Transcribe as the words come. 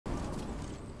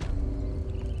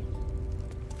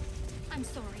I'm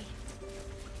sorry.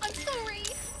 I'm sorry!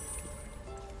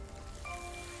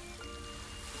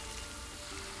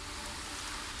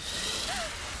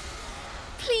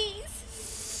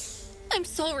 Please! I'm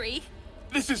sorry.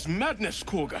 This is madness,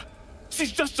 Korga.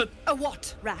 She's just a... A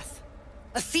what, Wrath?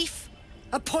 A thief?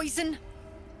 A poison?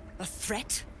 A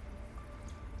threat?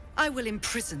 I will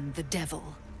imprison the devil.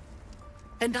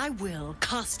 And I will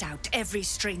cast out every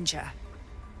stranger.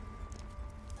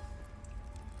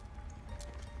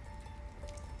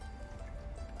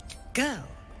 Girl?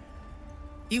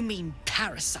 You mean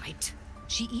parasite?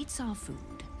 She eats our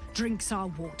food, drinks our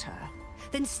water,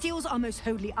 then steals our most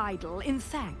holy idol in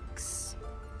thanks.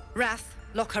 Wrath,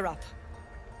 lock her up.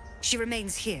 She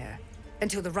remains here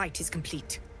until the rite is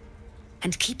complete.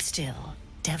 And keep still,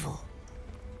 devil.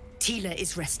 Tila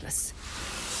is restless.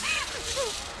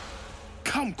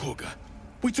 Come, Korga.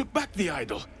 We took back the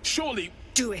idol. Surely...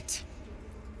 Do it.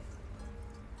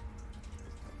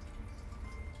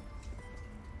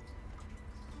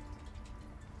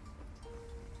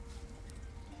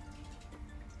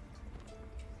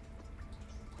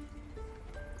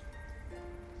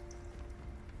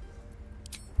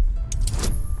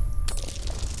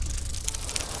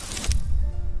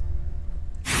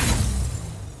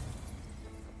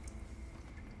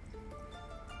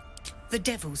 The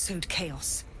devil sowed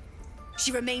chaos.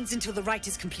 She remains until the rite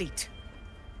is complete.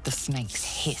 The snake's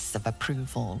hiss of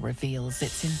approval reveals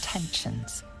its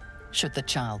intentions. Should the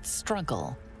child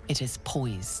struggle, it is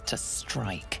poised to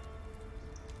strike.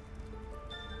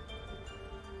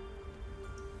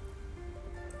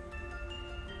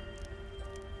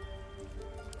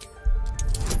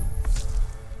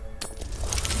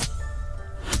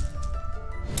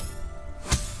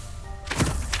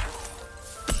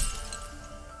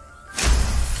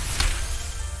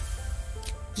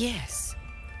 Yes.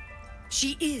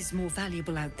 She is more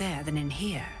valuable out there than in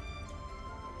here.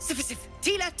 Sif,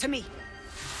 Tila, to me!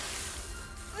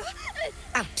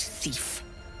 Out, thief.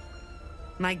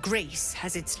 My grace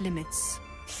has its limits.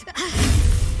 It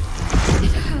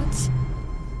hurts.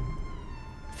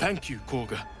 Thank you,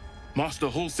 Korga. Master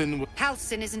Halsin...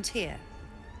 Halsin isn't here.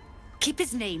 Keep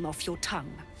his name off your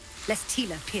tongue, lest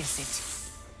Tila pierce it.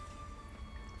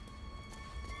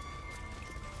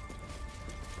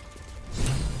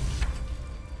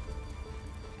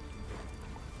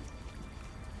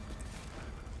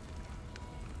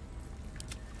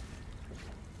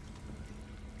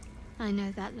 I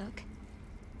know that look.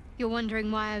 You're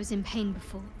wondering why I was in pain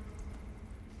before.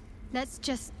 Let's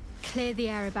just clear the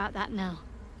air about that now.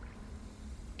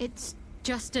 It's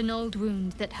just an old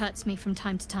wound that hurts me from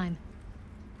time to time.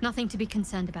 Nothing to be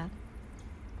concerned about.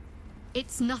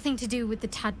 It's nothing to do with the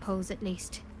tadpoles, at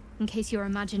least, in case your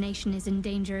imagination is in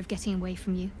danger of getting away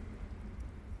from you.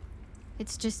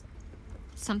 It's just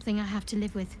something I have to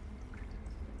live with.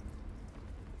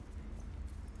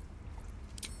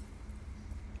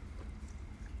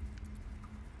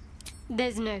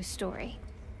 There's no story.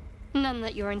 None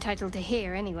that you're entitled to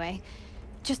hear, anyway.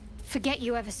 Just forget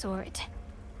you ever saw it.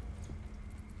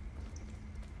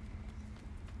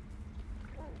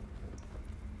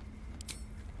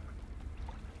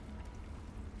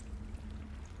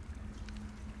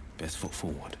 Best foot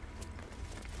forward.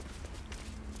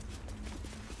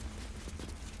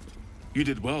 You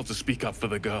did well to speak up for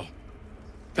the girl.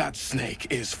 That snake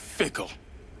is fickle.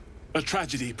 A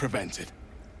tragedy prevented.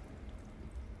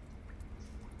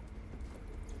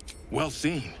 Well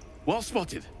seen. Well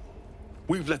spotted.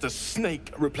 We've let a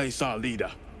snake replace our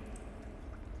leader.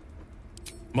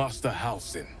 Master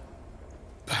Halsin.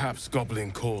 Perhaps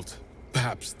goblin caught,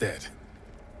 perhaps dead.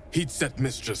 He'd set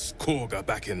Mistress Korga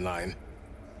back in line.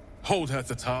 Hold her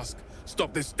to task,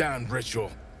 stop this damned ritual.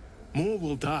 More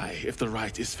will die if the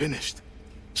rite is finished.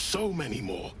 So many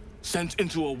more, sent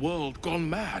into a world gone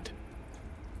mad.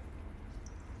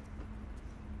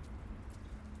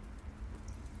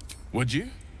 Would you?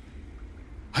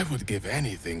 I would give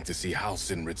anything to see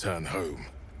Halsin return home.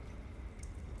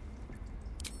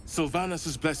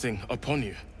 Sylvanus' blessing upon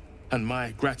you, and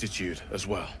my gratitude as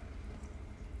well.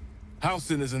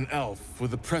 Halsin is an elf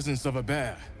with the presence of a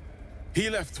bear. He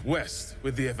left west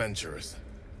with the adventurers.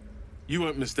 You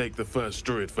won't mistake the first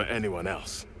druid for anyone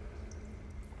else.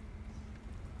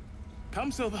 Come,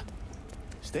 Silver.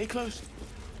 Stay close.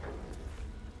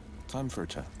 Time for a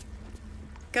chat.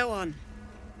 Go on.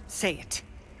 Say it.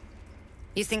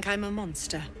 You think I'm a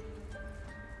monster?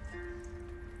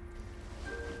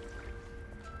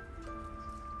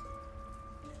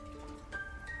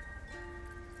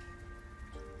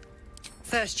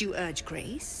 First you urge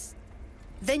grace,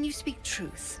 then you speak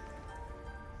truth.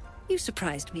 You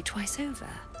surprised me twice over.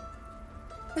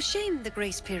 A shame the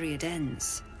grace period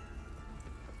ends.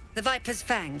 The Viper's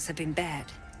fangs have been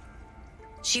bared.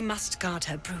 She must guard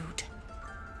her brood.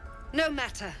 No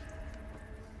matter.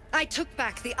 I took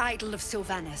back the idol of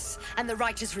Sylvanas, and the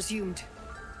rite is resumed.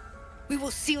 We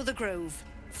will seal the grove,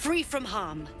 free from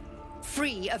harm,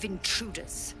 free of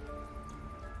intruders.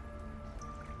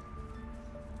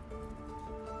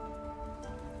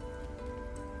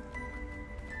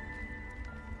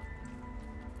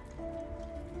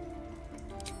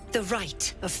 The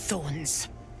Rite of Thorns.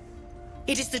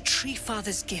 It is the Tree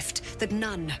Father's gift that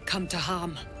none come to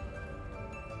harm.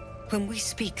 When we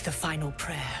speak the final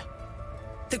prayer,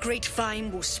 the great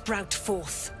vine will sprout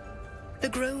forth. The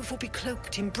grove will be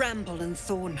cloaked in bramble and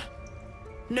thorn.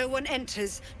 No one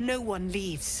enters, no one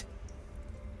leaves.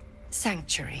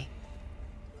 Sanctuary.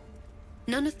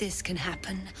 None of this can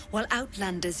happen while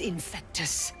Outlanders infect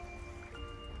us.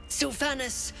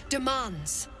 Sylvanas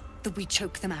demands that we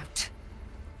choke them out.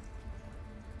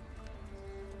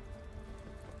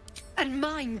 And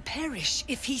mine perish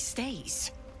if he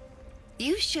stays.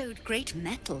 You showed great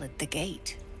mettle at the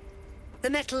gate. The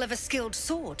mettle of a skilled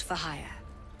sword for hire.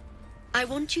 I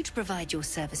want you to provide your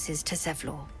services to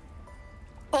Zevlor.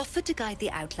 Offer to guide the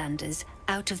Outlanders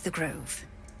out of the grove.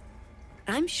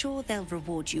 I'm sure they'll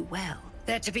reward you well.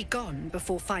 They're to be gone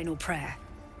before final prayer.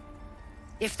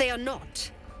 If they are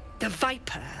not, the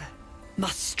Viper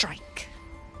must strike.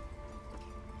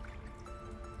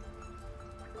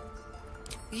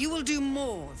 You will do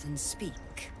more than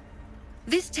speak.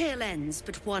 This tale ends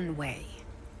but one way.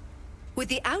 With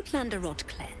the Outlander rot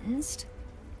cleansed,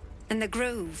 and the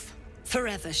grove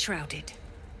forever shrouded.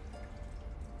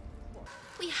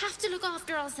 We have to look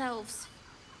after ourselves.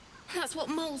 That's what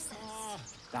Mole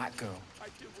says. That girl. I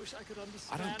do wish I could I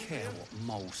understand. don't care what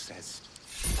Mole says.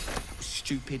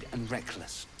 Stupid and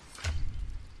reckless.